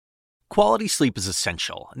Quality sleep is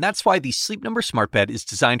essential, and that's why the Sleep Number Smart Bed is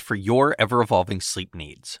designed for your ever-evolving sleep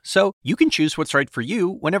needs. So you can choose what's right for you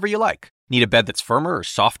whenever you like. Need a bed that's firmer or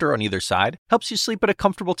softer on either side? Helps you sleep at a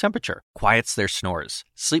comfortable temperature, quiets their snores.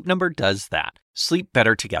 Sleep Number does that. Sleep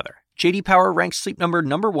better together. J.D. Power ranks Sleep Number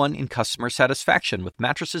 #1 in customer satisfaction with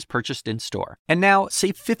mattresses purchased in-store. And now,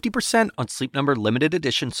 save 50% on Sleep Number limited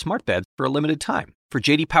edition smart beds for a limited time. For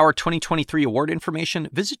J.D. Power 2023 award information,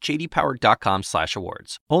 visit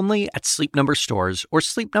jdpower.com/awards. Only at Sleep Number stores or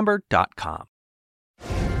sleepnumber.com.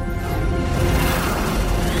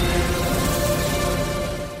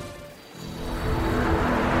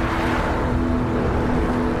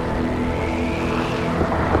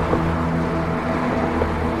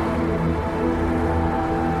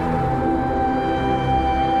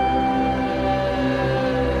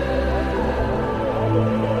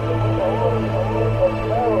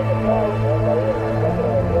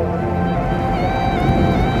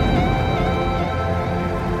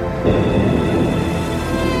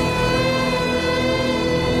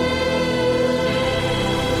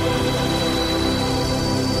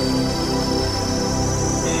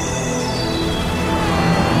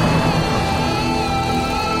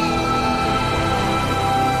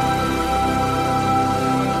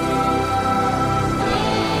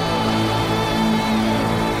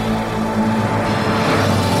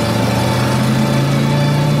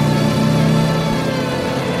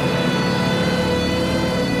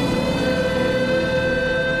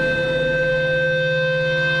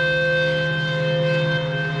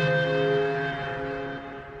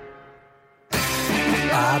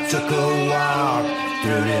 I took a walk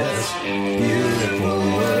through this beautiful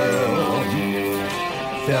world.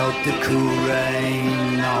 Felt the cool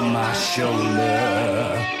rain on my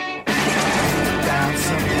shoulder. Found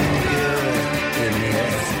something good in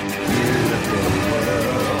this beautiful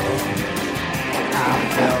world. I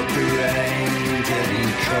felt the rain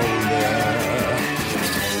getting colder.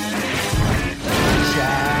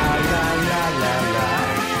 Sha la la la la,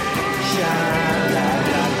 sha la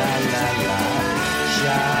la la la la,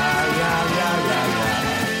 sha la la la la,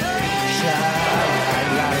 sha la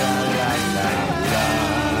la la la la.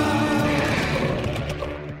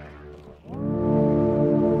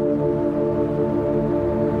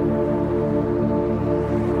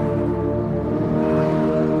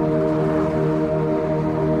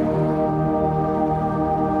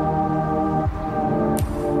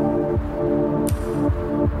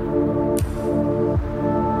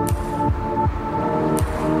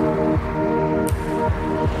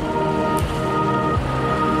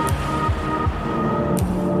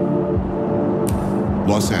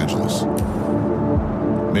 Los Angeles.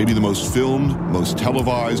 Maybe the most filmed, most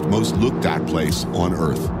televised, most looked at place on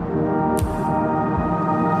Earth.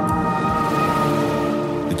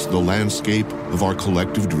 It's the landscape of our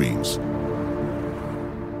collective dreams.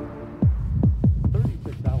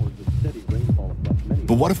 36 hours of steady rainfall across many.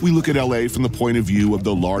 But what if we look at LA from the point of view of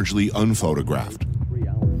the largely unphotographed? 3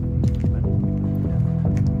 hours.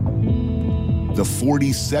 The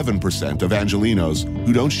 47% of Angelenos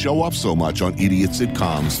who don't show up so much on idiot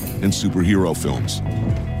sitcoms and superhero films.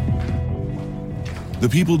 The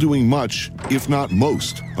people doing much, if not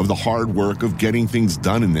most, of the hard work of getting things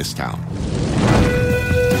done in this town.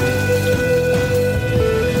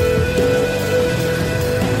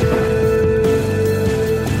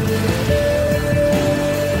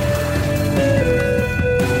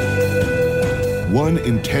 One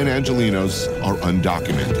in 10 Angelenos are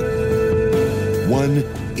undocumented. 1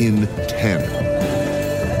 in 10.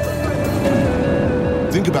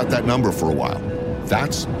 Think about that number for a while.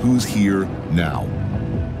 That's who's here now.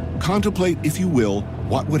 Contemplate, if you will,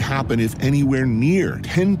 what would happen if anywhere near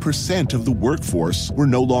 10% of the workforce were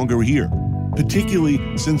no longer here, particularly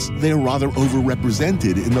since they're rather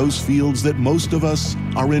overrepresented in those fields that most of us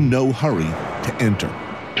are in no hurry to enter.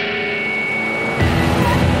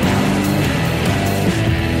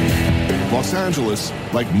 Los Angeles,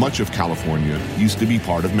 like much of California, used to be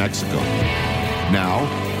part of Mexico. Now,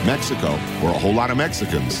 Mexico, or a whole lot of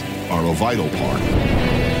Mexicans, are a vital part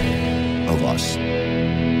of us.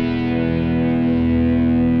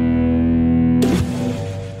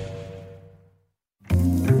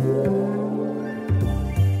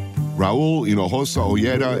 Raul Hinojosa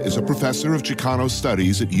Ojeda is a professor of Chicano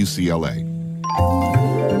studies at UCLA.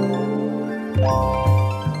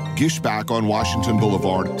 Gishback on Washington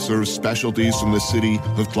Boulevard serves specialties from the city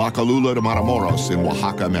of Tlacolula de Matamoros in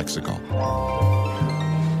Oaxaca, Mexico.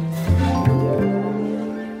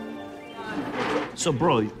 So,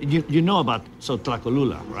 bro, you know about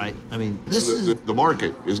Tlacolula, right? I mean, this is the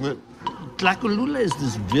market, isn't it? Tlacolula is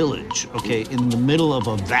this village, okay, in the middle of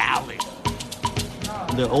a valley.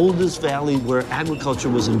 the oldest valley where agriculture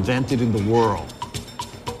was invented in the world.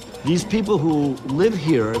 These people who live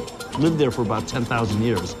here lived there for about 10,000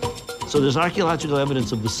 years. So there's archaeological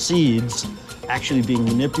evidence of the seeds actually being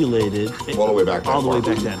manipulated All the way back then. all the way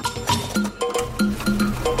back then.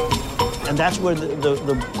 And that's where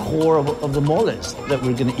the core of the moles that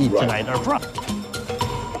we're going to eat tonight are from.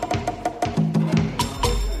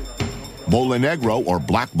 Mole negro, or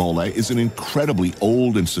black mole, is an incredibly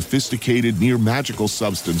old and sophisticated, near-magical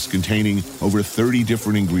substance containing over 30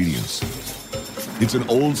 different ingredients. It's an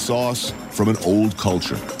old sauce from an old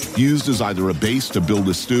culture, used as either a base to build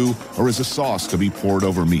a stew or as a sauce to be poured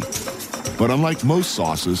over meat. But unlike most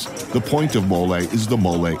sauces, the point of mole is the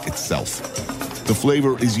mole itself. The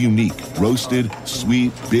flavor is unique, roasted,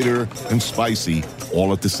 sweet, bitter, and spicy,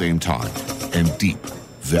 all at the same time, and deep,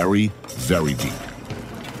 very, very deep.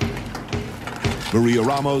 Maria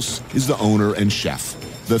Ramos is the owner and chef,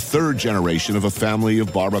 the third generation of a family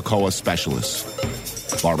of barbacoa specialists.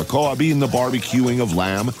 Barbacoa being the barbecuing of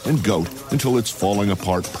lamb and goat until it's falling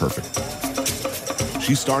apart perfect.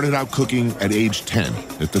 She started out cooking at age 10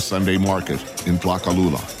 at the Sunday market in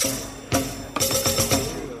Tlacolula.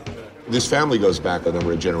 This family goes back a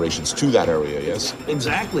number of generations to that area, yes?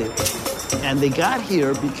 Exactly. And they got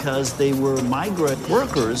here because they were migrant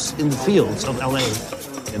workers in the fields of LA.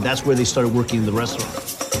 And that's where they started working in the restaurant.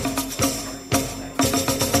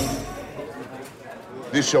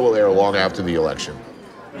 This show will air long after the election.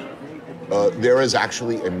 There is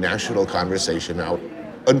actually a national conversation now,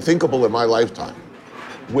 unthinkable in my lifetime,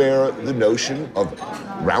 where the notion of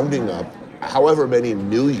rounding up however many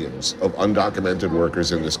millions of undocumented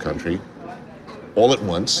workers in this country all at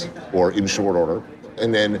once or in short order,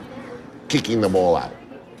 and then kicking them all out.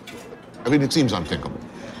 I mean, it seems unthinkable.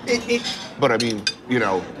 But I mean, you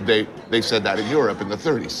know, they said that in Europe in the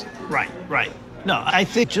 30s. Right. No, I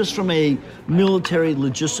think just from a military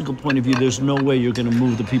logistical point of view, there's no way you're going to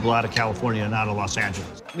move the people out of California and out of Los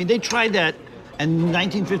Angeles. I mean, they tried that in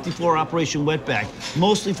 1954 Operation Wetback,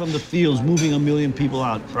 mostly from the fields, moving 1 million people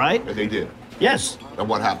out, right? And they did. Yes. And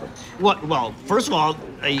what happened? Well, first of all,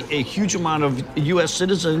 a huge amount of U.S.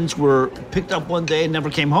 citizens were picked up one day and never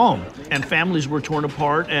came home, and families were torn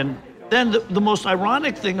apart. And then the most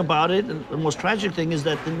ironic thing about it, and the most tragic thing, is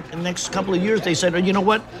that in the next couple of years they said, you know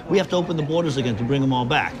what, we have to open the borders again to bring them all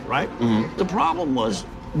back, right? Mm-hmm. The problem was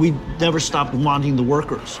we never stopped wanting the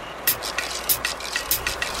workers.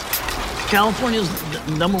 California is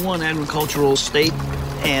the #1 agricultural state,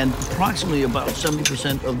 and approximately about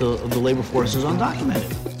 70% of the labor force is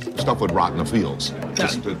undocumented. Stuff would rot in the fields,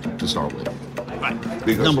 just to start with. Right.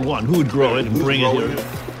 Because #1, who would grow it and bring it here?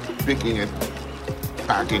 Picking it,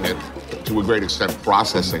 packing it, to a great extent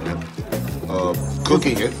processing it,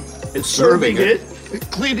 cooking it, serving it,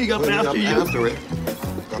 cleaning up after it.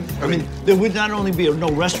 I mean, there would not only be no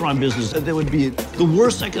restaurant business, there would be the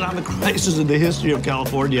worst economic crisis in the history of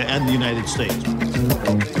California and the United States.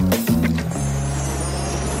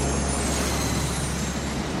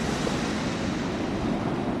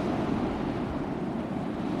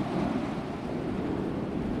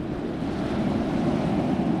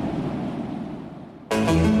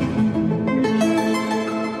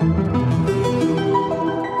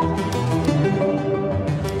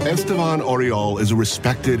 Esteban Oriol is a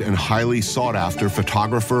respected and highly sought-after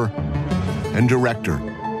photographer and director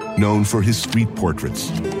known for his street portraits.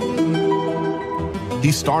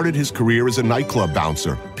 He started his career as a nightclub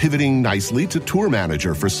bouncer, pivoting nicely to tour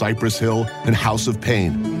manager for Cypress Hill and House of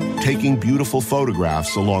Pain, taking beautiful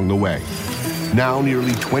photographs along the way. Now,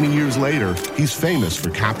 nearly 20 years later, he's famous for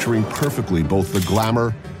capturing perfectly both the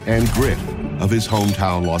glamour and grit of his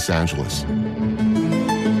hometown, Los Angeles.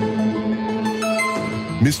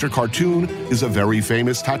 Mr. Cartoon is a very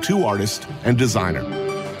famous tattoo artist and designer.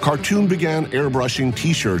 Cartoon began airbrushing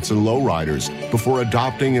t-shirts and lowriders before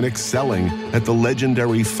adopting and excelling at the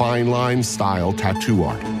legendary fine line style tattoo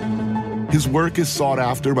art. His work is sought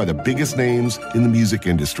after by the biggest names in the music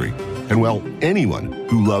industry, and well, anyone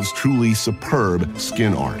who loves truly superb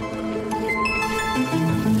skin art.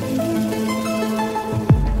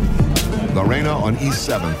 La Reina on East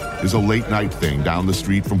 7th is a late-night thing down the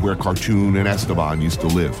street from where Cartoon and Esteban used to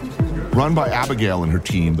live. Run by Abigail and her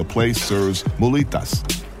team, the place serves molitas.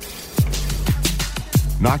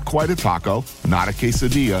 Not quite a taco, not a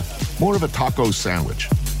quesadilla, more of a taco sandwich.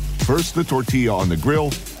 First the tortilla on the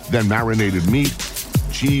grill, then marinated meat,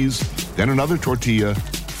 cheese, then another tortilla,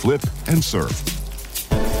 flip and serve.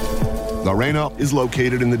 La Reina is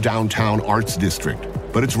located in the downtown Arts District,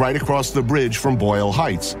 but it's right across the bridge from Boyle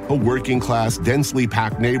Heights, a working-class, densely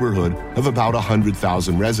packed neighborhood of about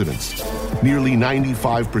 100,000 residents. Nearly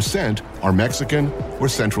 95% are Mexican or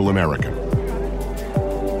Central American.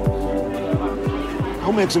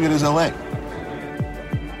 How Mexican is LA?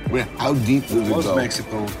 How deep does it Most go?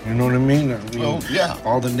 Mexico, you know what I mean? Yeah.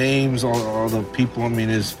 All the names, all the people, and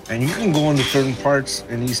you can go into certain parts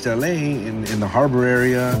in East LA, in the harbor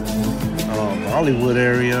area, Hollywood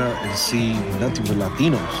area, and see nothing but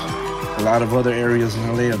Latinos. A lot of other areas in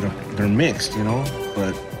LA, they're mixed,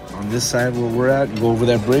 but on this side where we're at, you go over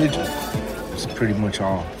that bridge, it's pretty much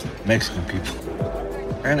all Mexican people.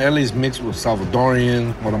 And LA's mixed with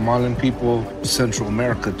Salvadorian, Guatemalan people, Central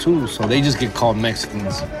America too, so they just get called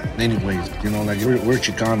Mexicans anyways. We're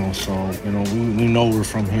Chicanos, so, we know we're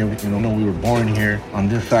from here. We were born here on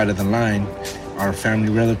this side of the line. Our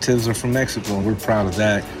family relatives are from Mexico, and we're proud of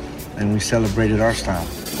that, and we celebrated our style.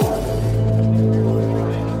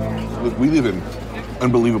 Look, we live in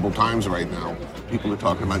unbelievable times right now. People are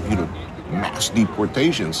talking about, mass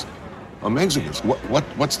deportations of Mexicans.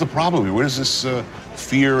 What's the problem here? Where does this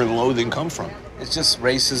fear and loathing come from? It's just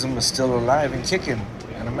racism is still alive and kicking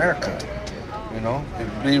in America.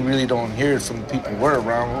 We really don't hear it from the people we're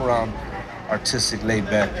around artistic,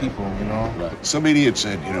 laid-back people, Right. Some idiot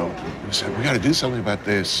said, we got to do something about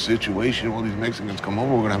this situation. All these Mexicans come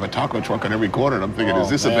over, we're going to have a taco truck on every corner. And I'm thinking, is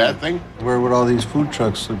this a bad thing? Where would all these food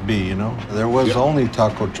trucks be, There was only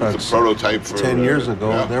taco trucks. It's a prototype for 10 years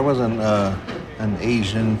ago. Yeah. There wasn't an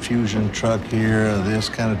Asian fusion truck here, this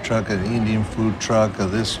kind of truck, an Indian food truck,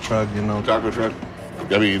 this truck, Taco truck?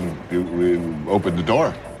 I mean, we opened the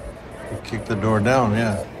door. You kicked the door down,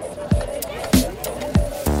 yeah.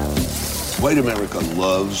 White America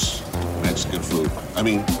loves Mexican food. I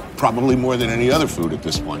mean, probably more than any other food at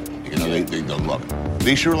this point. They don't love it.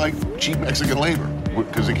 They sure like cheap Mexican labor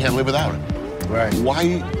because they can't live without it. Right.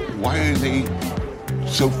 Why are they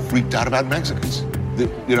so freaked out about Mexicans?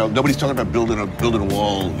 Nobody's talking about building a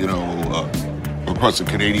wall, across the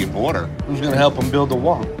Canadian border. Who's going to help them build the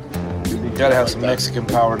wall? You got to have some Mexican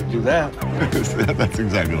power to do that. That's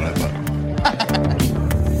exactly what I thought.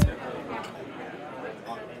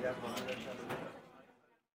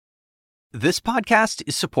 This podcast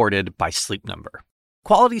is supported by Sleep Number.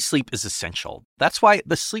 Quality sleep is essential. That's why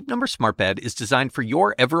the Sleep Number Smart Bed is designed for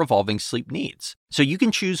your ever-evolving sleep needs, so you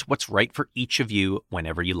can choose what's right for each of you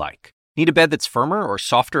whenever you like. Need a bed that's firmer or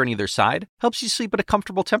softer on either side? Helps you sleep at a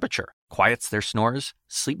comfortable temperature. Quiets their snores?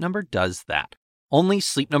 Sleep Number does that. Only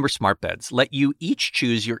Sleep Number Smart Beds let you each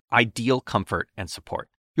choose your ideal comfort and support,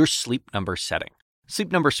 your Sleep Number setting.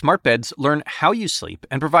 Sleep Number Smart Beds learn how you sleep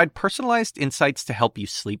and provide personalized insights to help you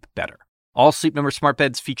sleep better. All Sleep Number Smart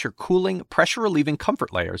Beds feature cooling, pressure-relieving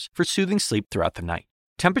comfort layers for soothing sleep throughout the night.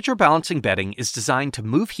 Temperature-balancing bedding is designed to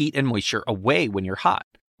move heat and moisture away when you're hot.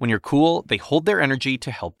 When you're cool, they hold their energy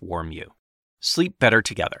to help warm you. Sleep better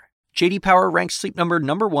together. J.D. Power ranks Sleep Number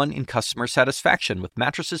 #1 in customer satisfaction with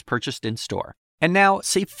mattresses purchased in-store. And now,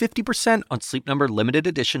 save 50% on Sleep Number limited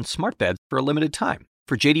edition smart beds for a limited time.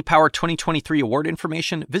 For J.D. Power 2023 award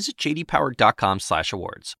information, visit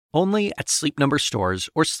jdpower.com/awards. Only at Sleep Number stores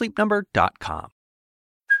or sleepnumber.com.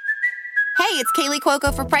 Hey, it's Kaylee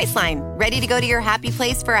Cuoco for Priceline. Ready to go to your happy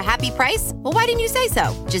place for a happy price? Well, why didn't you say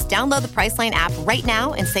so? Just download the Priceline app right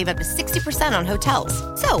now and save up to 60% on hotels.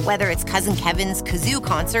 So whether it's Cousin Kevin's Kazoo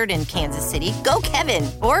Concert in Kansas City, go Kevin,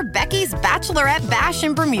 or Becky's Bachelorette Bash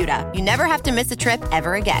in Bermuda, you never have to miss a trip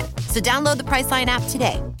ever again. So download the Priceline app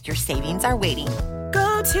today. Your savings are waiting.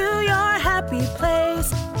 Go to your happy place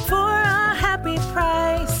for a happy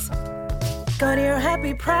price. Go to your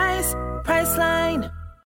happy price, Priceline.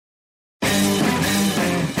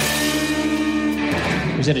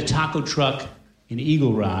 I was at a taco truck in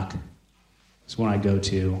Eagle Rock. That's one I go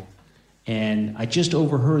to. And I just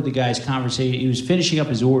overheard the guy's conversation. He was finishing up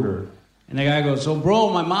his order. And the guy goes, "So,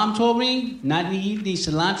 bro, my mom told me not to eat any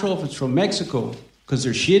cilantro if it's from Mexico because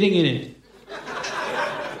they're shitting in it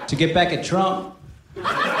to get back at Trump." And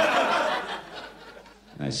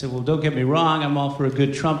I said, "Well, don't get me wrong. I'm all for a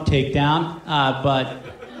good Trump takedown, but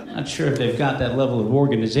I'm not sure if they've got that level of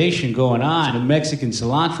organization going on in the Mexican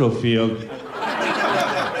cilantro field."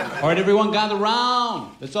 All right, everyone gather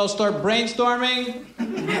round. Let's all start brainstorming.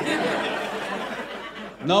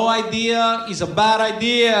 No idea is a bad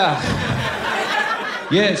idea.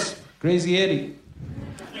 Yes, Crazy Eddie.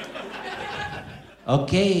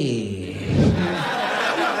 Okay.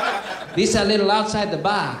 This is a little outside the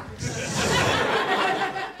box.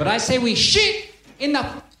 But I say we shit in the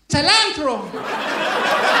cilantro.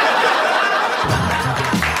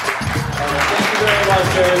 Thank you very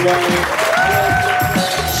much, everybody.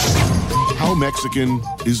 How Mexican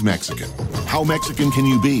is Mexican? How Mexican can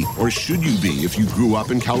you be, or should you be, if you grew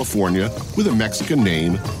up in California with a Mexican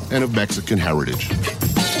name and of Mexican heritage?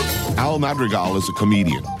 Al Madrigal is a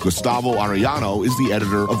comedian. Gustavo Arellano is the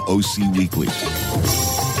editor of OC Weekly.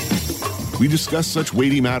 We discuss such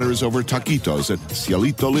weighty matters over taquitos at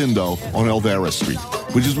Cielito Lindo on Elvira Street,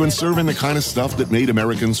 which has been serving the kind of stuff that made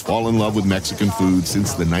Americans fall in love with Mexican food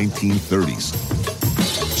since the 1930s.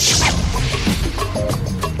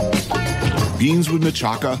 Beans with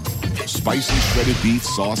machaca, spicy shredded beef,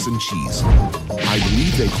 sauce, and cheese. I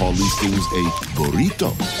believe they call these things a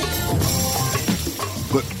burrito.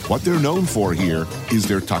 But what they're known for here is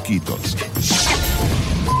their taquitos.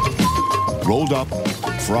 Rolled up,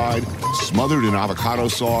 fried, smothered in avocado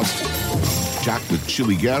sauce, jacked with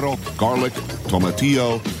chili guerrero, garlic,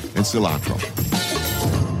 tomatillo, and cilantro.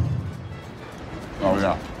 Oh,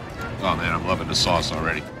 yeah. Oh, man, I'm loving the sauce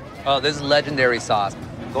already. Oh, this is legendary sauce.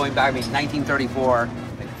 Going back to 1934.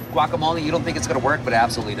 Guacamole, you don't think it's going to work, but it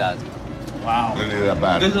absolutely does. Wow. Didn't do that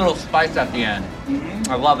bad. There's a little spice at the end.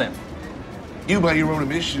 I love it. You, by your own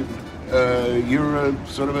admission, you're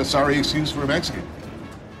sort of a sorry excuse for a Mexican.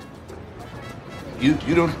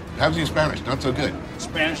 You don't have your Spanish, not so good.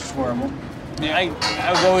 Spanish is horrible. Yeah,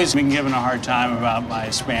 I've always been given a hard time about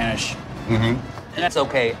my Spanish. Mm-hmm. That's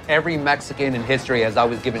okay. Every Mexican in history has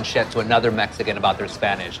always given shit to another Mexican about their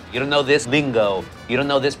Spanish. You don't know this lingo. You don't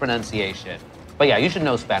know this pronunciation. But yeah, you should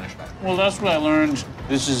know Spanish better. Well, that's what I learned.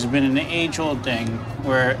 This has been an age-old thing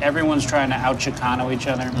where everyone's trying to out-Chicano each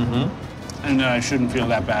other. Mm-hmm. And I shouldn't feel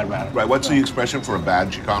that bad about it. Right, what's the expression for a bad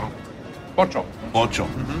Chicano? Pocho. Pocho.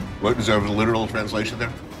 Mm-hmm. What, is there a literal translation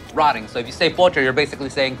there? Rotting. So if you say pocho, you're basically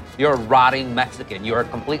saying you're a rotting Mexican. You're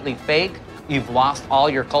completely fake. You've lost all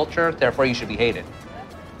your culture, therefore you should be hated.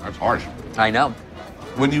 That's harsh. I know.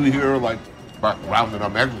 When you hear, like, rounding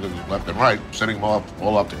up Mexicans left and right, setting them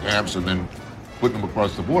all up to camps and then putting them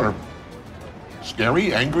across the border,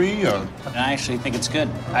 scary, angry? I actually think it's good.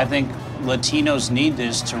 I think Latinos need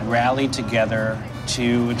this to rally together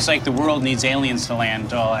it's like the world needs aliens to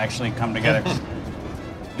land to all actually come together.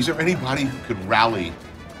 Is there anybody who could rally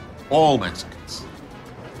all Mexicans?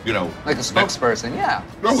 You know, like a spokesperson, yeah.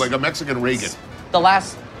 No, like a Mexican Reagan. The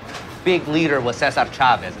last big leader was Cesar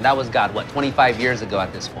Chavez, and that was, 25 years ago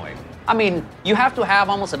at this point. I mean, you have to have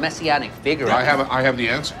almost a messianic figure. I have the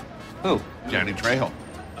answer. Who? Danny Trejo.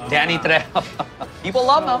 Danny Trejo. People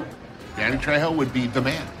love him. Danny Trejo would be the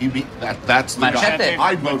man. He'd be that's the Machete. guy.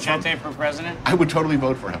 I'd vote Machete for president? I would totally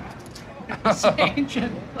vote for him.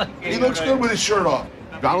 He looks good with his shirt off.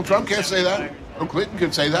 Donald Trump can't say that. Bill Clinton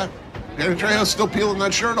could say that. Danny Trejo's still peeling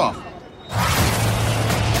that shirt off.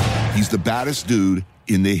 He's the baddest dude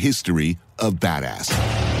in the history of badass.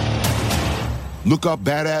 Look up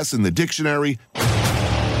badass in the dictionary.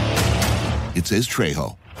 It says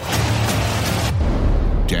Trejo.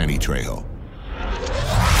 Danny Trejo.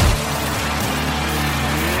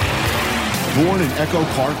 Born in Echo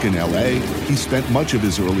Park in L.A., he spent much of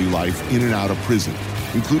his early life in and out of prison,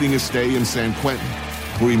 including a stay in San Quentin,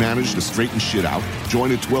 where he managed to straighten shit out,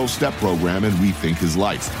 join a 12-step program, and rethink his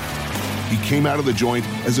life. He came out of the joint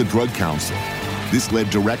as a drug counselor. This led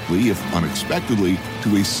directly, if unexpectedly,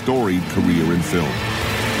 to a storied career in film.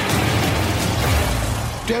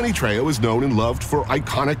 Danny Trejo is known and loved for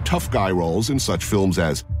iconic tough guy roles in such films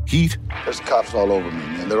as Heat. There's cops all over me,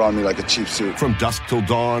 man. They're on me like a cheap suit. From Dusk Till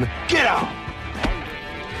Dawn. Get out!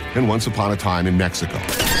 And Once Upon a Time in Mexico.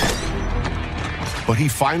 But he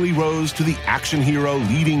finally rose to the action hero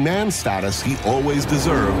leading man status he always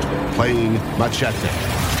deserved, playing Machete.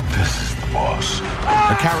 This is the boss.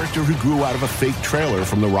 A character who grew out of a fake trailer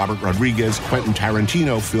from the Robert Rodriguez Quentin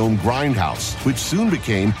Tarantino film Grindhouse, which soon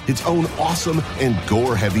became its own awesome and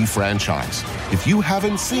gore-heavy franchise. If you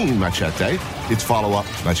haven't seen Machete, its follow-up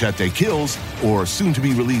Machete Kills, or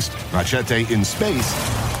soon-to-be-released Machete in Space,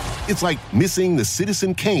 it's like missing the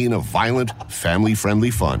Citizen Kane of violent,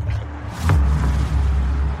 family-friendly fun.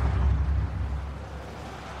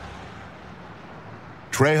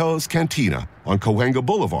 Trejo's Cantina on Cahuenga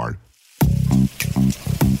Boulevard.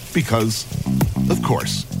 Because, of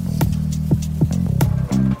course.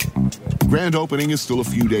 Grand opening is still a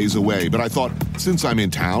few days away, but I thought, since I'm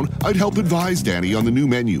in town, I'd help advise Danny on the new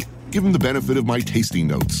menu, give him the benefit of my tasting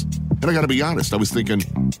notes. And I gotta be honest, I was thinking,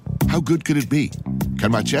 how good could it be?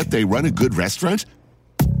 Can Machete run a good restaurant?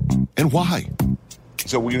 And why?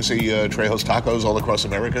 So we're going to see Trejo's Tacos all across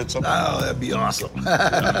America at some point? Oh, that'd be awesome.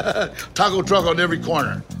 Taco truck on every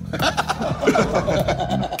corner.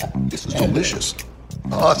 This is delicious.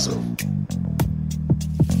 Awesome.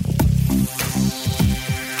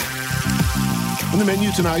 On the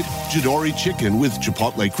menu tonight, Jadori chicken with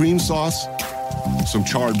chipotle cream sauce, some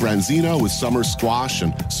charred branzino with summer squash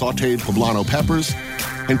and sauteed poblano peppers,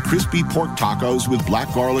 and crispy pork tacos with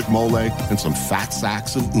black garlic mole and some fat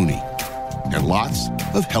sacks of uni. And lots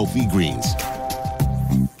of healthy greens.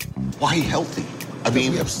 Why healthy? I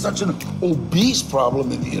mean, we have such an obese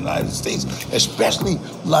problem in the United States, especially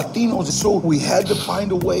Latinos. So we had to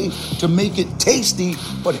find a way to make it tasty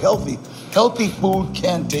but healthy. Healthy food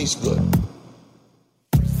can taste good.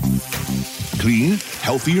 Clean,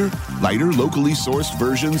 healthier, lighter, locally sourced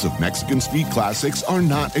versions of Mexican street classics are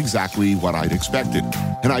not exactly what I'd expected.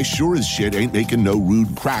 And I sure as shit ain't making no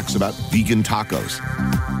rude cracks about vegan tacos.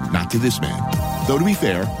 Not to this man. Though to be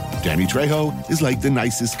fair, Danny Trejo is like the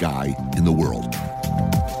nicest guy in the world.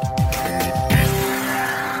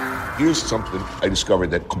 Here's something I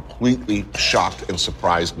discovered that completely shocked and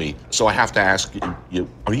surprised me. So I have to ask you,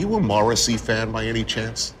 are you a Morrissey fan by any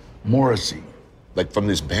chance? Morrissey? Like from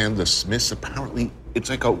this band, The Smiths. Apparently, it's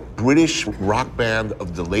like a British rock band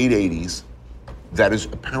of the late 80s that is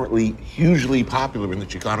apparently hugely popular in the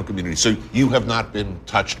Chicano community. So you have not been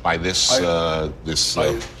touched by this? I'm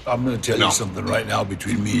going to tell you something right now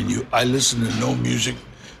between me and you. I listen to no music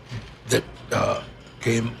that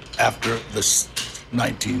came after the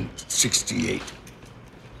 1968.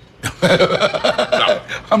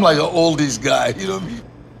 I'm like an oldies guy, you know what I mean?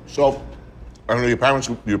 So, I don't know, your parents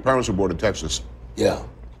were born in Texas. Yeah.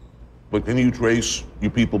 But can you trace you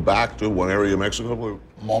people back to what area of Mexico? Or?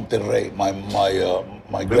 Monterrey. My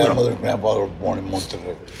grandmother and grandfather were born in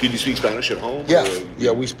Monterrey. Did you speak Spanish at home? Yeah.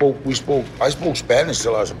 Yeah, I spoke Spanish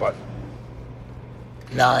till I was about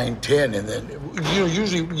 9, 10, and then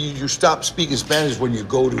usually you stop speaking Spanish when you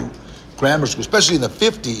go to grammar school, especially in the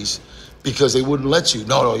 50s, because they wouldn't let you.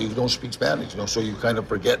 No, you don't speak Spanish, so you kind of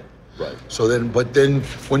forget. Right. So then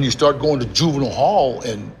when you start going to juvenile hall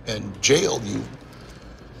and jail, you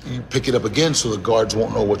pick it up again so the guards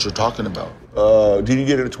won't know what you're talking about. Did you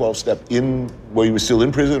get in a 12-step while you were still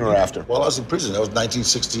in prison or after? Well, I was in prison. That was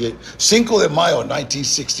 1968. Cinco de Mayo,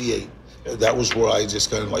 1968. That was where I just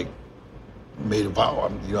kind of like made a vow.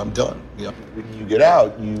 I'm done. Yeah. When you get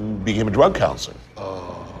out, you became a drug counselor.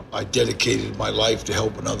 I dedicated my life to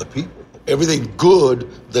helping other people. Everything good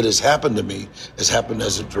that has happened to me has happened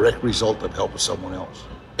as a direct result of helping someone else.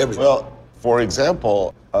 Everything. Well, for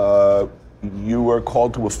example, you were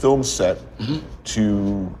called to a film set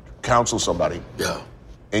to counsel somebody. Yeah.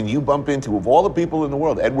 And you bump into, of all the people in the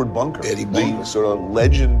world, Edward Bunker. Eddie Bunker. The sort of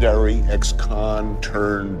legendary ex-con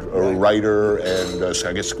turned writer and I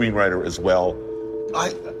guess screenwriter as well.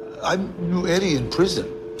 I knew Eddie in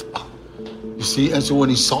prison. You see, and so when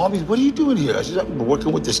he saw me, what are you doing here? I said, I'm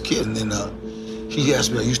working with this kid. And then he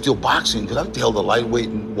asked me, are you still boxing? Because I held the lightweight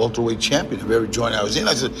and welterweight champion of every joint I was in.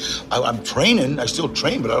 I said, I'm training. I still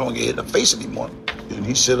train, but I don't get hit in the face anymore. And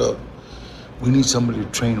he said, we need somebody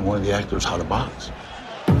to train one of the actors how to box.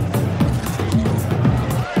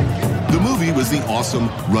 The movie was the awesome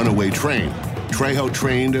Runaway Train. Trejo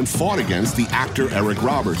trained and fought against the actor Eric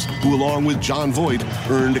Roberts, who, along with Jon Voight,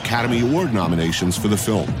 earned Academy Award nominations for the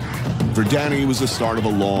film. For Danny, it was the start of a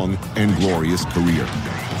long and glorious career.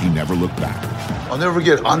 He never looked back. I'll never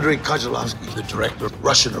forget Andrei Konchalovsky, the director,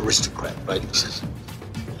 Russian aristocrat, right? He says,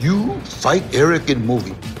 you fight Eric in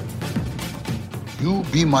movie. You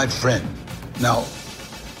be my friend. Now,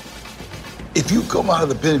 if you come out of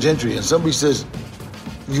the penitentiary and somebody says,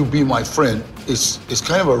 you be my friend, it's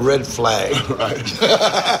kind of a red flag. Right.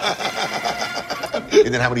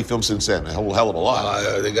 And then how many films since then? A whole hell of a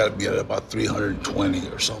lot. They got to be at about 320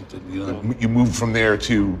 or something, you know. You moved from there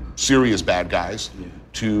to serious bad guys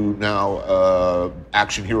to now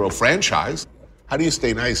action hero franchise. How do you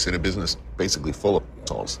stay nice in a business basically full of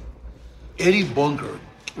assholes? Eddie Bunker,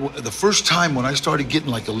 the first time when I started getting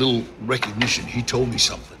like a little recognition, he told me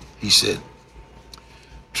something. He said,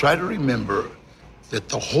 try to remember that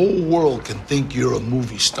the whole world can think you're a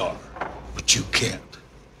movie star, but you can't.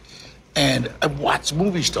 And I watch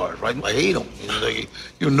movie stars, right? I hate them.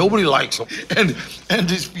 Nobody likes them. And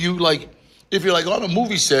if you're like on a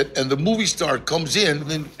movie set and the movie star comes in,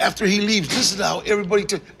 then after he leaves, listen to how everybody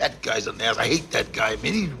that guy's an ass. I hate that guy. I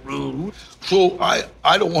mean, he's rude. So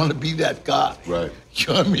I don't want to be that guy. Right. You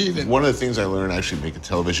know what I mean? And one of the things I learned actually making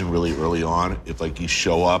television really early on, if like you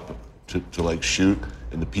show up to like shoot,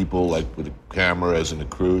 and the people like with the cameras and the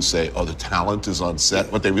crew say, oh, the talent is on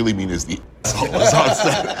set. What they really mean is the asshole is on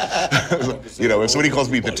set. You know, if somebody calls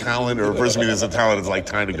me the talent or refers to me as the talent, it's like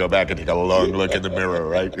time to go back and take a long look in the mirror,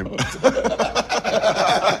 right?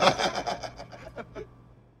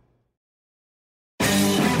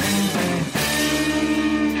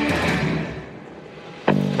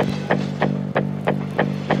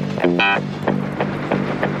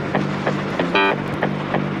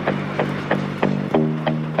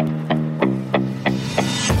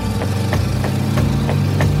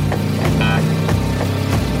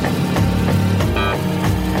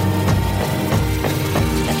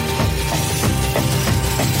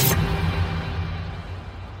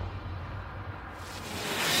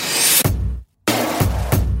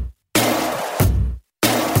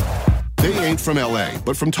 from LA,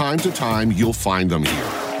 but from time to time, you'll find them here.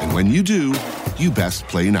 And when you do, you best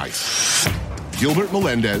play nice. Gilbert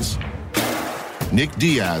Melendez, Nick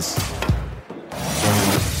Diaz,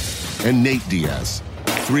 and Nate Diaz,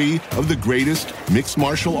 3 of the greatest mixed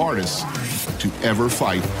martial artists to ever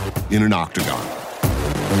fight in an octagon.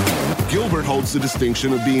 Gilbert holds the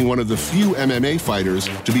distinction of being one of the few MMA fighters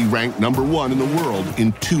to be ranked #1 in the world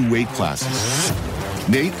in 2 weight classes.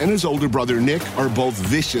 Nate and his older brother Nick are both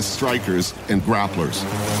vicious strikers and grapplers,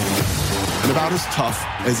 and about as tough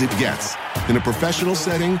as it gets in a professional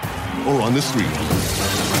setting or on the street.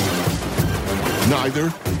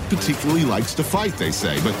 Neither particularly likes to fight, they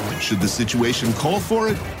say, but should the situation call for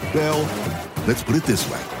it, well, let's put it this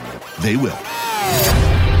way, they will.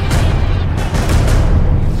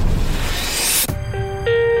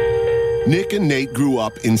 Nick and Nate grew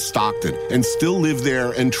up in Stockton and still live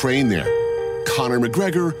there and train there. Conor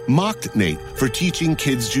McGregor mocked Nate for teaching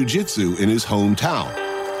kids jiu-jitsu in his hometown.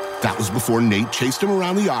 That was before Nate chased him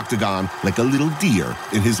around the octagon like a little deer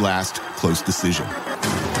in his last close decision.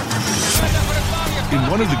 In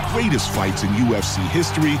one of the greatest fights in UFC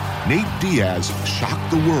history, Nate Diaz shocked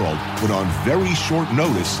the world when on very short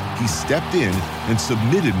notice, he stepped in and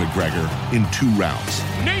submitted McGregor in 2 rounds.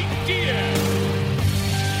 Nate Diaz!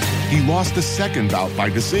 He lost a second bout by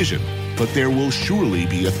decision, but there will surely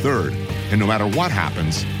be a third. And no matter what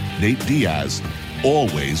happens, Nate Diaz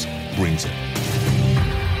always brings it.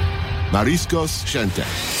 Mariscos Gente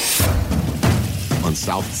on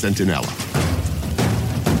South Centinela.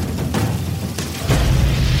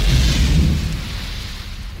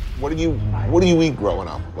 What do you eat growing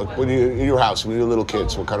up? Like, when you in your house, when you were little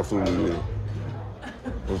kids, what kind of food do you eat?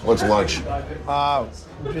 What's lunch?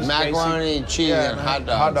 Macaroni, cheese, and hot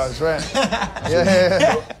dogs. Hot dogs, right?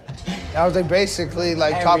 yeah. I was like basically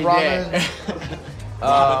like top ramen.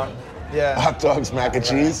 Yeah. Hot dogs, mac and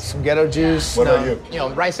cheese. Some ghetto juice. What about you? You know,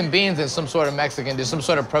 rice and beans and some sort of Mexican. There's some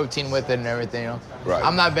sort of protein with it and everything. You know. Right.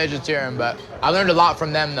 I'm not vegetarian, but I learned a lot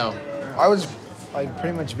from them though. I was like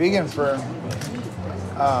pretty much vegan for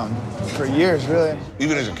years, really.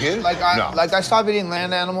 Even as a kid? I stopped eating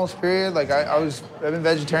land animals, period. Like I've been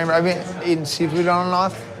vegetarian, but I've been eating seafood on and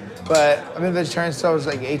off. But I've been vegetarian since I was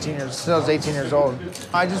like 18 years old.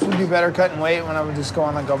 I just would do better cutting weight when I would just go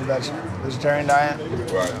on like a vegetarian diet.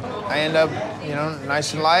 Right. I end up,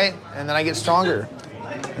 nice and light, and then I get stronger.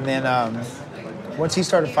 And then once he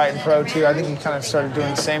started fighting pro too, I think he kind of started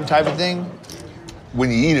doing the same type of thing.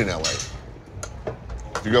 When you eat in LA,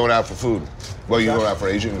 you're going out for food. Well, you're going out for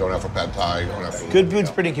Asian, you're going out for pad thai, you're going out for... Good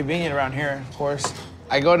food's pretty convenient around here, of course.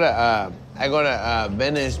 I go to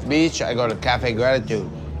Venice Beach. I go to Cafe Gratitude,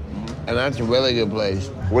 and that's a really good place.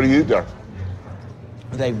 What do you eat there?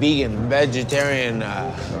 It's like vegan, vegetarian,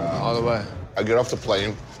 all the way. I get off the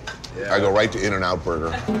plane, I go right to In-N-Out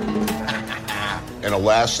Burger. And the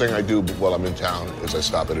last thing I do while I'm in town is I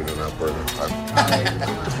stop at In-N-Out Burger.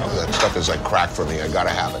 That stuff is like crack for me. I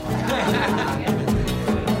gotta have it.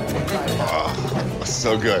 Oh,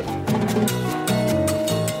 so good.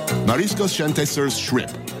 Mariscos Gente serves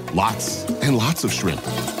shrimp. Lots and lots of shrimp.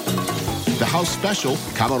 The house special,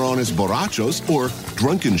 camarones borrachos, or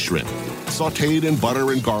drunken shrimp, sautéed in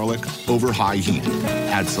butter and garlic over high heat.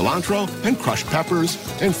 Add cilantro and crushed peppers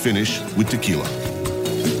and finish with tequila.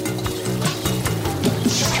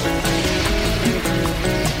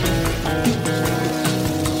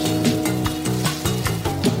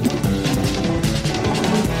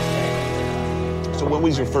 So when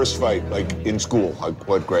was your first fight, like in school? Like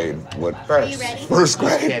what grade? What? First. First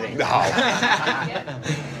grade? Kidding. No.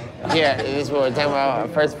 Yeah, this is what we're talking about, our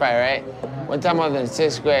first fight, right? One time I was in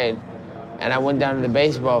 6th grade, and I went down to the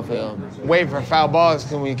baseball field, waiting for foul balls,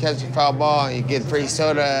 because when you catch a foul ball, you get free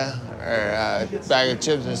soda or a bag of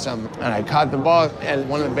chips or something. And I caught the ball, and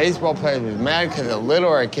one of the baseball players was mad because a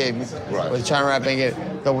littler kid was trying to rap and get,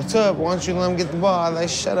 so what's up, why don't you let him get the ball? I was like,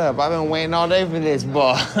 shut up, I've been waiting all day for this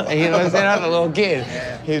ball. You know what I'm saying? I was a little kid.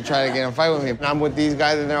 He was trying to get in a fight with me. And I'm with these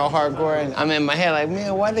guys and they're all hardcore, and I'm in my head like,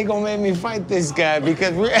 man, why they gonna make me fight this guy?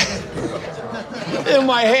 Because we're in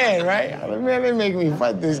my head, right? I'm like, man, they make me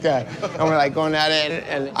fight this guy. And we're like going at it,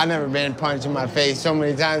 and I've never been punched in my face so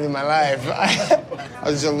many times in my life. I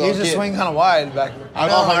was just a little kid. You just swing kind of wide back. I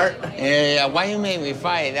was hurt. Yeah. Why you make me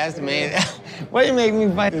fight? That's the main. Why you make me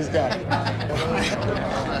fight this guy?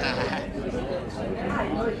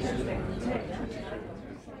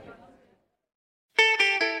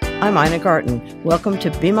 I'm Ina Garten. Welcome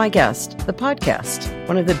to Be My Guest, the podcast.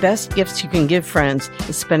 One of the best gifts you can give friends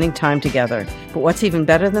is spending time together. But what's even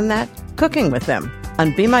better than that? Cooking with them.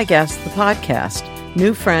 On Be My Guest, the podcast,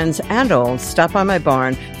 new friends and old stop by my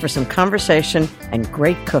barn for some conversation and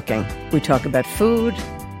great cooking. We talk about food,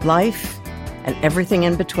 life, and everything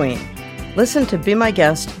in between. Listen to Be My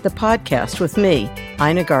Guest, the podcast with me,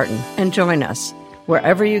 Ina Garten, and join us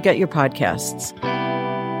wherever you get your podcasts.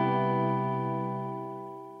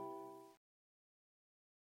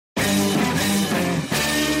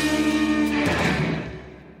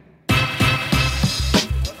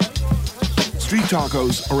 Street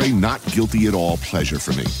tacos are a not guilty at all pleasure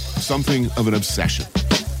for me, something of an obsession.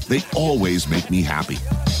 They always make me happy.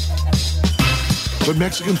 But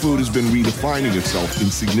Mexican food has been redefining itself in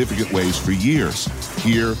significant ways for years,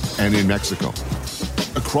 here and in Mexico.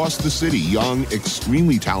 Across the city, young,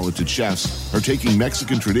 extremely talented chefs are taking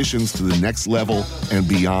Mexican traditions to the next level and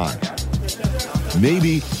beyond.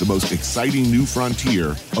 Maybe the most exciting new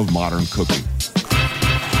frontier of modern cooking.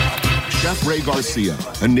 Chef Ray Garcia,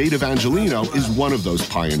 a native Angelino, is one of those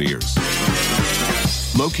pioneers.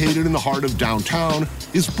 Located in the heart of downtown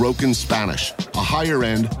is Broken Spanish, a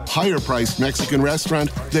higher-end, higher-priced Mexican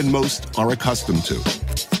restaurant than most are accustomed to.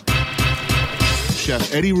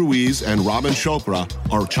 Chef Eddie Ruiz and Robin Chopra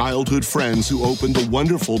are childhood friends who opened the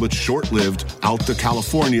wonderful but short-lived Alta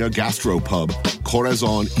California gastropub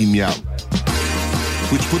Corazon y Miel,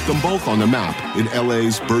 which put them both on the map in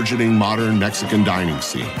LA's burgeoning modern Mexican dining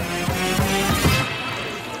scene.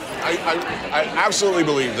 I absolutely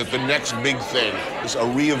believe that the next big thing is a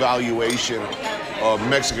reevaluation of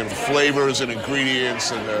Mexican flavors and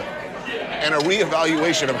ingredients and a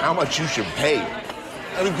reevaluation of how much you should pay.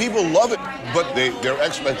 I mean, people love it, but their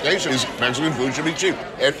expectation is Mexican food should be cheap.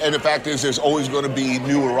 And the fact is, there's always going to be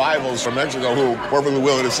new arrivals from Mexico who are perfectly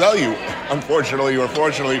willing to sell you, unfortunately or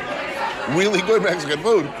fortunately, really good Mexican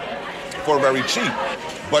food for very cheap,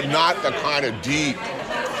 but not the kind of deep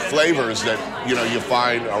flavors that, you know, you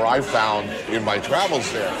find, or I found in my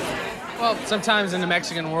travels there. Well, sometimes in the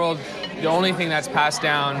Mexican world, the only thing that's passed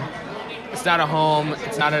down, it's not a home,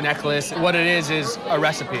 it's not a necklace. What it is a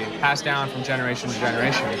recipe passed down from generation to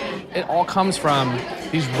generation. It all comes from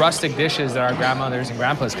these rustic dishes that our grandmothers and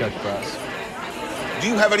grandpas cooked for us. Do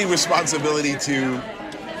you have any responsibility to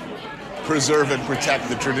preserve and protect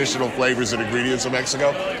the traditional flavors and ingredients of Mexico,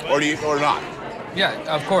 or not? Yeah,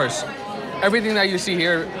 of course. Everything that you see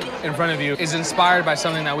here in front of you is inspired by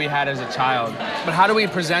something that we had as a child. But how do we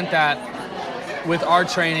present that with our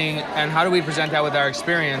training, and how do we present that with our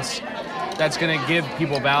experience that's going to give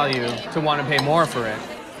people value to want to pay more for it?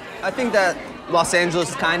 I think that Los Angeles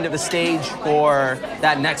is kind of the stage for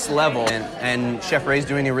that next level, and Chef Ray's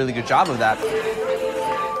doing a really good job of that.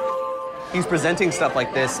 He's presenting stuff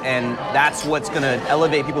like this, and that's what's going to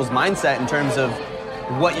elevate people's mindset in terms of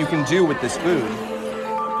what you can do with this food.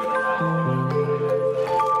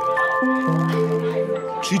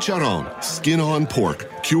 Chicharron, skin-on pork,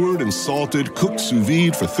 cured and salted, cooked sous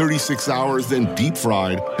vide for 36 hours, then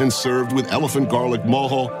deep-fried and served with elephant garlic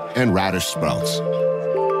mojo and radish sprouts.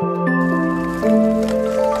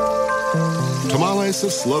 Tamales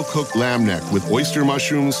of slow-cooked lamb neck with oyster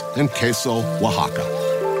mushrooms and queso Oaxaca.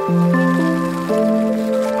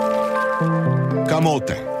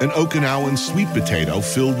 Camote, an Okinawan sweet potato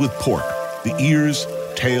filled with pork, the ears,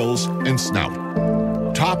 tails, and snout,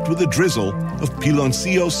 topped with a drizzle of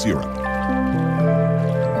piloncillo syrup.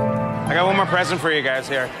 I got one more present for you guys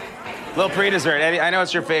here. A little pre-dessert. Eddie, I know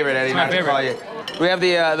it's your favorite, Eddie. It's my favorite. We have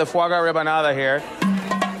the foie gras rebanada here.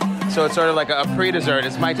 So it's sort of like a pre-dessert.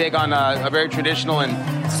 It's my take on a very traditional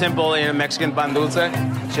and simple Mexican pan dulce.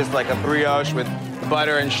 It's just like a brioche with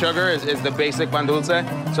butter and sugar is the basic pan dulce.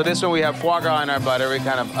 So this one we have foie gras in our butter. We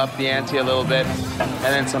kind of up the ante a little bit,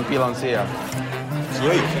 and then some piloncillo.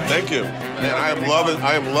 Great, thank you. Man,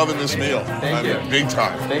 I am loving this meal. Thank you. Big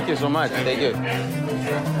time. Thank you so much. Thank you.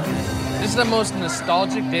 This is the most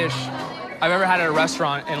nostalgic dish I've ever had at a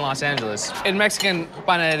restaurant in Los Angeles. In Mexican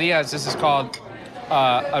panaderias, this is called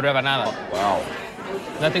a rebanada. Wow.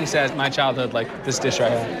 Nothing says my childhood like this dish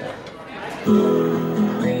right here.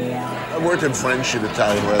 I worked in French and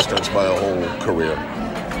Italian restaurants my whole career.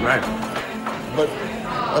 Right. But,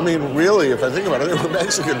 I mean, really, if I think about it, they were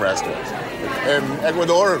Mexican restaurants and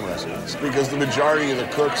Ecuadorian restaurants, because the majority of the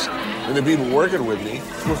cooks and the people working with me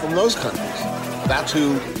were from those countries. That's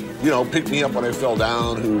who, you know, picked me up when I fell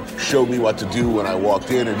down, who showed me what to do when I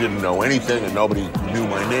walked in and didn't know anything and nobody knew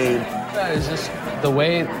my name. That is just the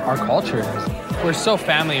way our culture is. We're so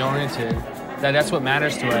family-oriented that that's what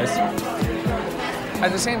matters to us.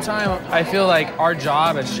 At the same time, I feel like our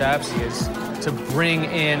job as chefs is to bring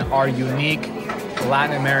in our unique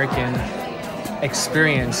Latin American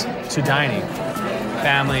experience to dining.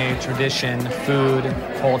 Family, tradition, food,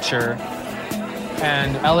 culture.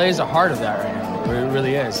 And LA is the heart of that right now. It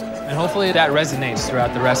really is. And hopefully that resonates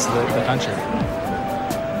throughout the rest of the country.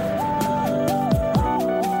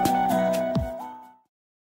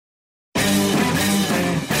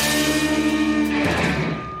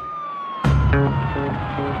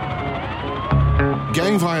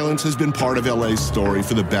 violence has been part of LA's story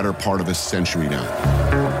for the better part of a century now.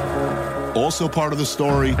 Also part of the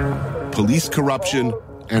story, police corruption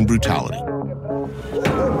and brutality.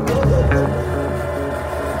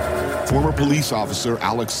 Former police officer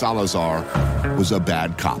Alex Salazar was a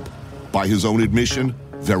bad cop. By his own admission,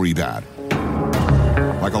 very bad.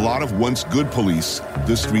 Like a lot of once good police,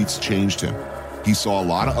 the streets changed him. He saw a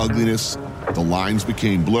lot of ugliness, the lines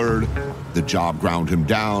became blurred, the job ground him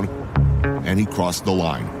down, and he crossed the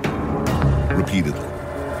line. Repeatedly.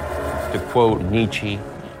 To quote Nietzsche,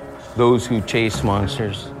 those who chase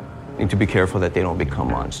monsters need to be careful that they don't become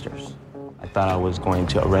monsters. I thought I was going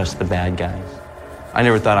to arrest the bad guys. I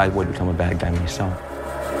never thought I would become a bad guy myself.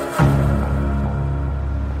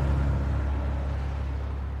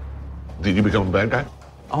 Did you become a bad guy?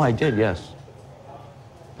 Oh, I did, yes.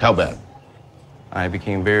 How bad? I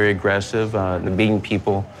became very aggressive, beating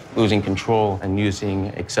people, losing control, and using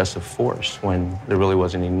excessive force when there really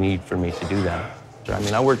wasn't any need for me to do that. I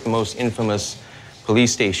mean, I worked the most infamous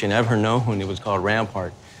police station ever known. It was called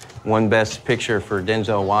Rampart. Won Best Picture for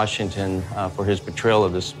Denzel Washington for his portrayal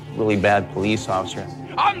of this really bad police officer.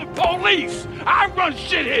 I'm the police. I run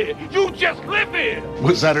shit here. You just live here.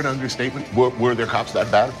 Was that an understatement? Were there cops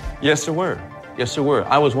that bad? Yes, there were. Yes, there were.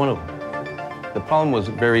 I was one of them. The problem was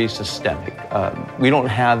very systemic. We don't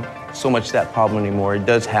have so much that problem anymore. It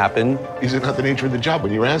does happen. Is it not the nature of the job?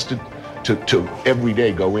 When you're asked to every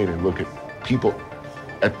day go in and look at people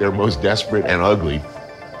at their most desperate and ugly,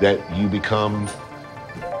 that you become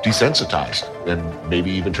desensitized and maybe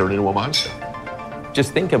even turn into a monster.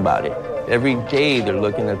 Just think about it. Every day they're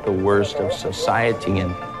looking at the worst of society,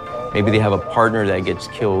 and maybe they have a partner that gets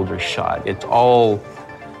killed or shot. It's all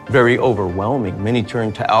very overwhelming. Many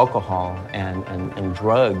turn to alcohol and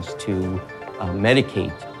drugs to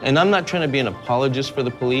medicate. And I'm not trying to be an apologist for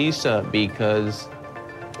the police because,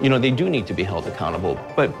 they do need to be held accountable.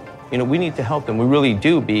 But, we need to help them. We really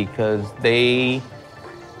do, because they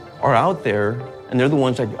are out there and they're the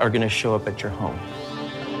ones that are going to show up at your home.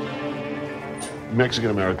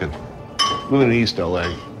 Mexican-American, living in East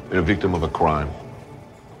LA, and a victim of a crime.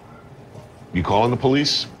 You calling the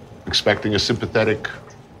police, expecting a sympathetic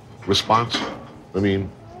response? I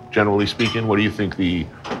mean, generally speaking, what do you think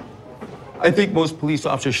I think most police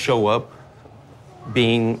officers show up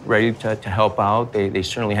being ready to help out. They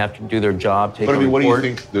certainly have to do their job, take a report. What do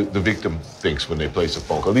you think the victim thinks when they place a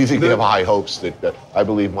phone call? Do you think they have high hopes that I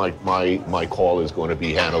believe my call is going to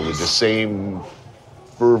be handled with the same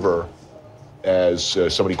fervor as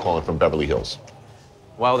somebody calling from Beverly Hills?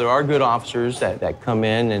 While there are good officers that come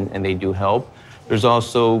in and they do help, there's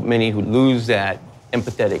also many who lose that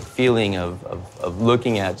empathetic feeling of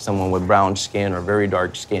looking at someone with brown skin or very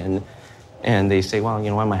dark skin, and they say, well,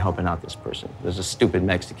 why am I helping out this person? There's a stupid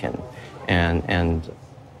Mexican. And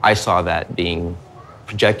I saw that being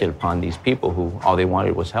projected upon these people who all they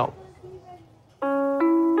wanted was help.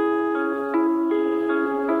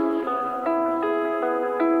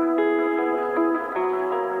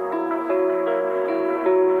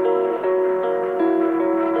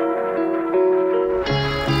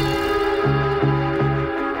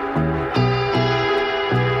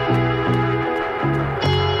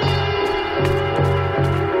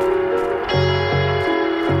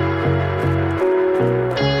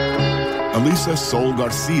 Elisa Sol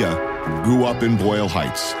Garcia grew up in Boyle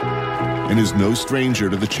Heights and is no stranger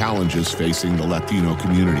to the challenges facing the Latino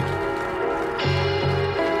community.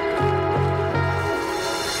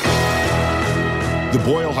 The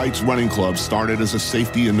Boyle Heights Running Club started as a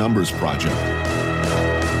safety in numbers project.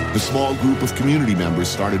 The small group of community members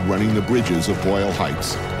started running the bridges of Boyle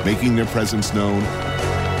Heights, making their presence known,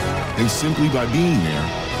 and simply by being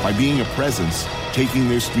there, by being a presence, taking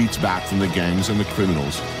their streets back from the gangs and the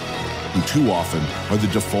criminals, who too often are the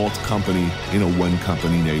default company in a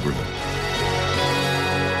one-company neighborhood.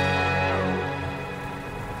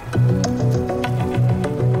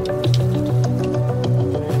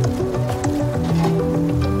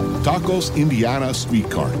 Tacos Indiana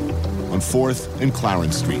streetcar on 4th and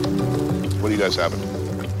Clarence Street. What are you guys having?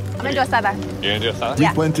 I'm gonna do asada. You're gonna do asada?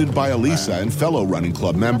 Frequented by Elisa and fellow running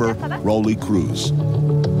club member Rolly Cruz.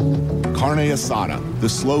 Carne asada, the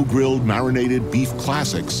slow-grilled marinated beef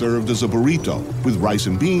classic served as a burrito with rice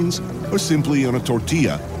and beans, or simply on a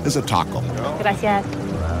tortilla as a taco. Gracias.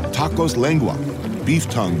 Tacos lengua, beef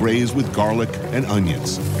tongue braised with garlic and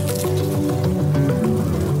onions.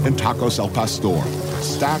 And tacos al pastor,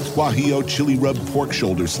 stacked guajillo chili rub pork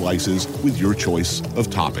shoulder slices with your choice of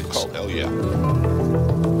toppings. Oh, hell yeah.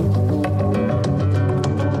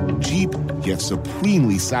 Cheap yet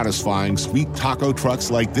supremely satisfying sweet taco trucks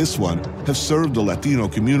like this one have served the Latino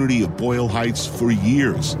community of Boyle Heights for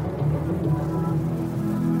years.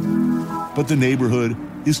 but the neighborhood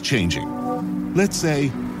is changing. Let's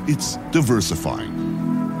say it's diversifying.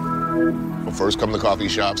 Well, first come the coffee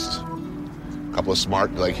shops, a couple of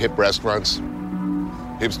smart, like hip restaurants.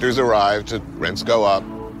 Hipsters arrive, rents go up.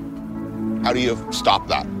 How do you stop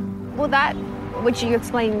that? Well, that, which you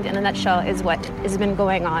explained in a nutshell, is what has been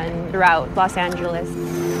going on throughout Los Angeles.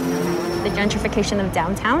 The gentrification of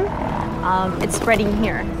downtown, it's spreading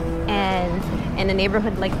here. And in a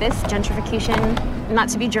neighborhood like this, gentrification, not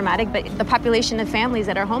to be dramatic, but the population of families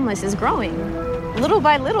that are homeless is growing. Little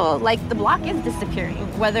by little, like the block is disappearing,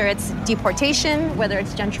 whether it's deportation, whether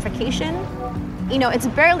it's gentrification. You know, it's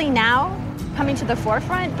barely now coming to the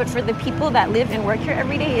forefront, but for the people that live and work here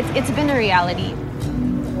every day, it's been a reality.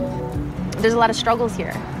 There's a lot of struggles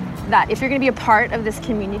here that if you're gonna be a part of this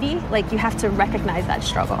community, like you have to recognize that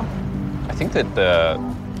struggle. I think that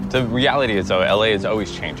the reality is, though, LA is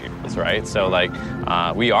always changing, right? So like,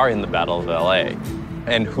 we are in the battle of LA,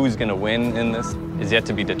 and who's gonna win in this is yet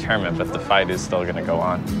to be determined, but the fight is still gonna go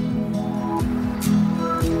on.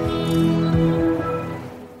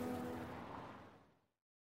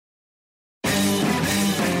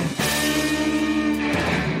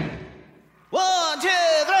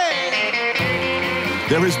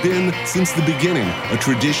 There has been, since the beginning, a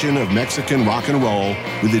tradition of Mexican rock and roll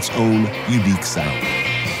with its own unique sound.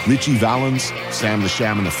 Richie Valens, Sam the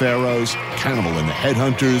Sham and the Pharaohs, Cannibal and the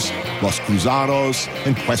Headhunters, Los Cruzados,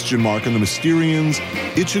 and Question Mark and the Mysterians.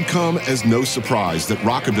 It should come as no surprise that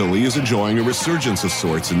rockabilly is enjoying a resurgence of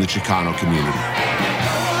sorts in the Chicano community.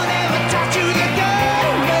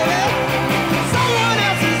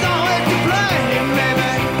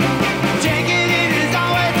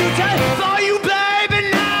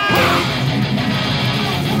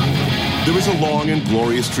 There is a long and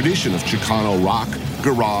glorious tradition of Chicano rock,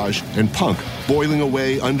 garage, and punk boiling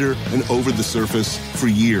away under and over the surface for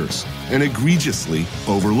years and egregiously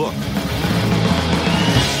overlooked.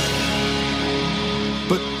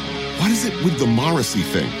 But what is it with the Morrissey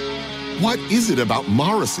thing? What is it about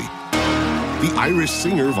Morrissey? The Irish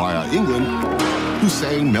singer via England who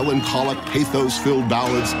sang melancholic, pathos-filled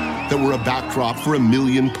ballads that were a backdrop for 1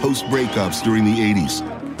 million post-breakups during the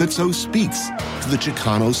 80s, that so speaks to the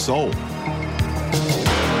Chicano soul.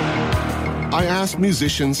 I asked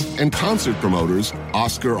musicians and concert promoters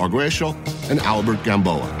Oscar Arguello and Albert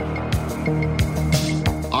Gamboa.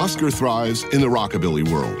 Oscar thrives in the rockabilly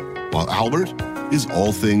world, while Albert is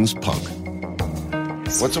all things punk.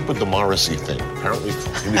 What's up with the Morrissey thing? Apparently,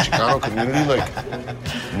 in the Chicano community, like,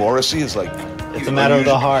 Morrissey is like... It's a matter of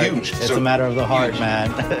the heart. Huge. It's a matter of the heart,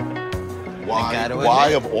 man. Why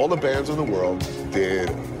of all the bands in the world,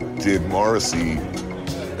 did Morrissey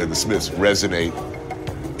and the Smiths resonate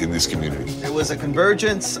in this community? It was a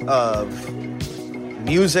convergence of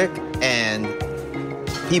music and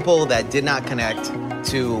people that did not connect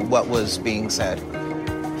to what was being said.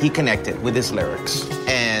 He connected with his lyrics.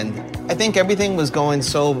 And I think everything was going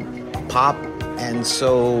so pop and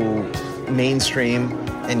so mainstream,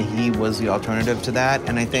 and he was the alternative to that.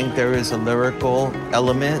 And I think there is a lyrical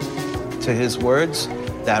element to his words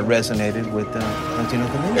that resonated with the Latino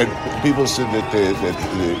community. And people said that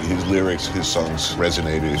his lyrics, his songs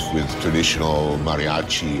resonated with traditional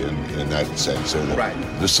mariachi in that sense. So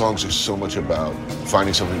that the songs are so much about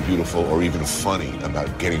finding something beautiful or even funny,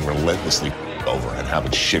 about getting relentlessly over and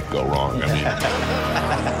having shit go wrong. I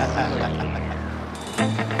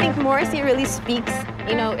think Morrissey really speaks,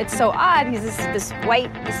 you know, it's so odd. He's this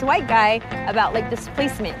white guy about like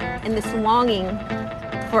displacement and this longing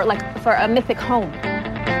for a mythic home.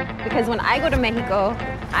 Because when I go to Mexico,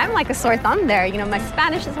 I'm like a sore thumb there. You know, my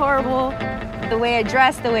Spanish is horrible, the way I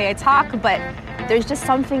dress, the way I talk, but there's just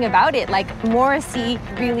something about it. Like Morrissey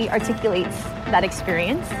really articulates that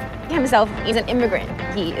experience. He himself is an immigrant.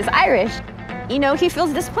 He is Irish. You know, he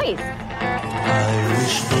feels displaced.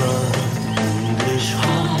 Irish blood, English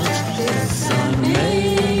heart, it's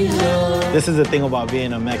amazing. This is the thing about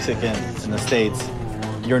being a Mexican in the States.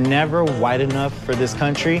 You're never white enough for this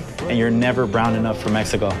country, and you're never brown enough for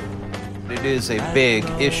Mexico. It is a big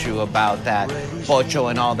issue about that, pocho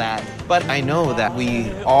and all that. But I know that we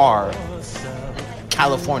are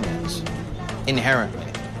Californians, inherently.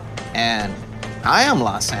 And I am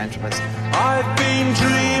Los Angeles. I've been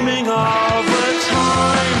dreaming of a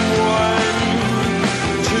time when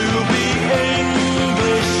to be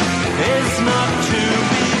English is not to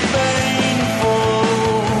be painful,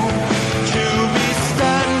 to be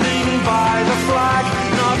standing by the flag,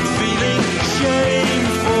 not feeling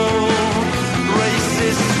shameful,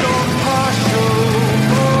 racist or partial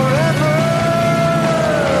forever.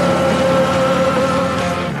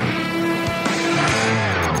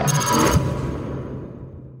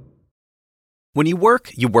 When you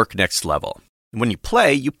work next level. And when you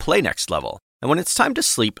play next level. And when it's time to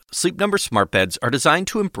sleep, Sleep Number smart beds are designed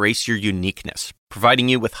to embrace your uniqueness, providing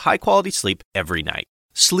you with high-quality sleep every night.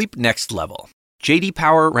 Sleep next level. J.D.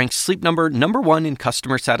 Power ranks Sleep Number #1 in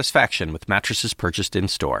customer satisfaction with mattresses purchased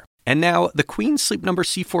in-store. And now, the Queen Sleep Number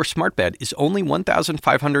C4 smart bed is only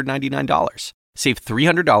 $1,599. Save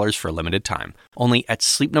 $300 for a limited time, only at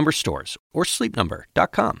Sleep Number stores or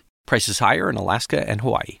sleepnumber.com. Prices higher in Alaska and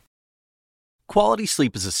Hawaii. Quality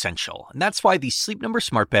sleep is essential, and that's why the Sleep Number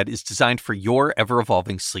smart bed is designed for your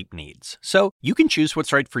ever-evolving sleep needs. So you can choose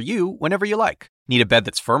what's right for you whenever you like. Need a bed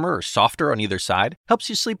that's firmer or softer on either side? Helps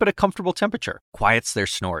you sleep at a comfortable temperature. Quiets their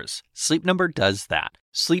snores. Sleep Number does that.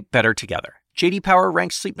 Sleep better together. J.D. Power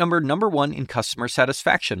ranks Sleep Number #1 in customer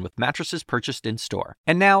satisfaction with mattresses purchased in-store.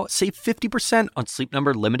 And now, save 50% on Sleep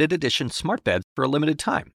Number limited edition smart beds for a limited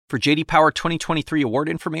time. For J.D. Power 2023 award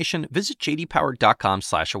information, visit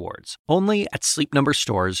jdpower.com/awards. Only at Sleep Number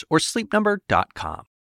stores or sleepnumber.com.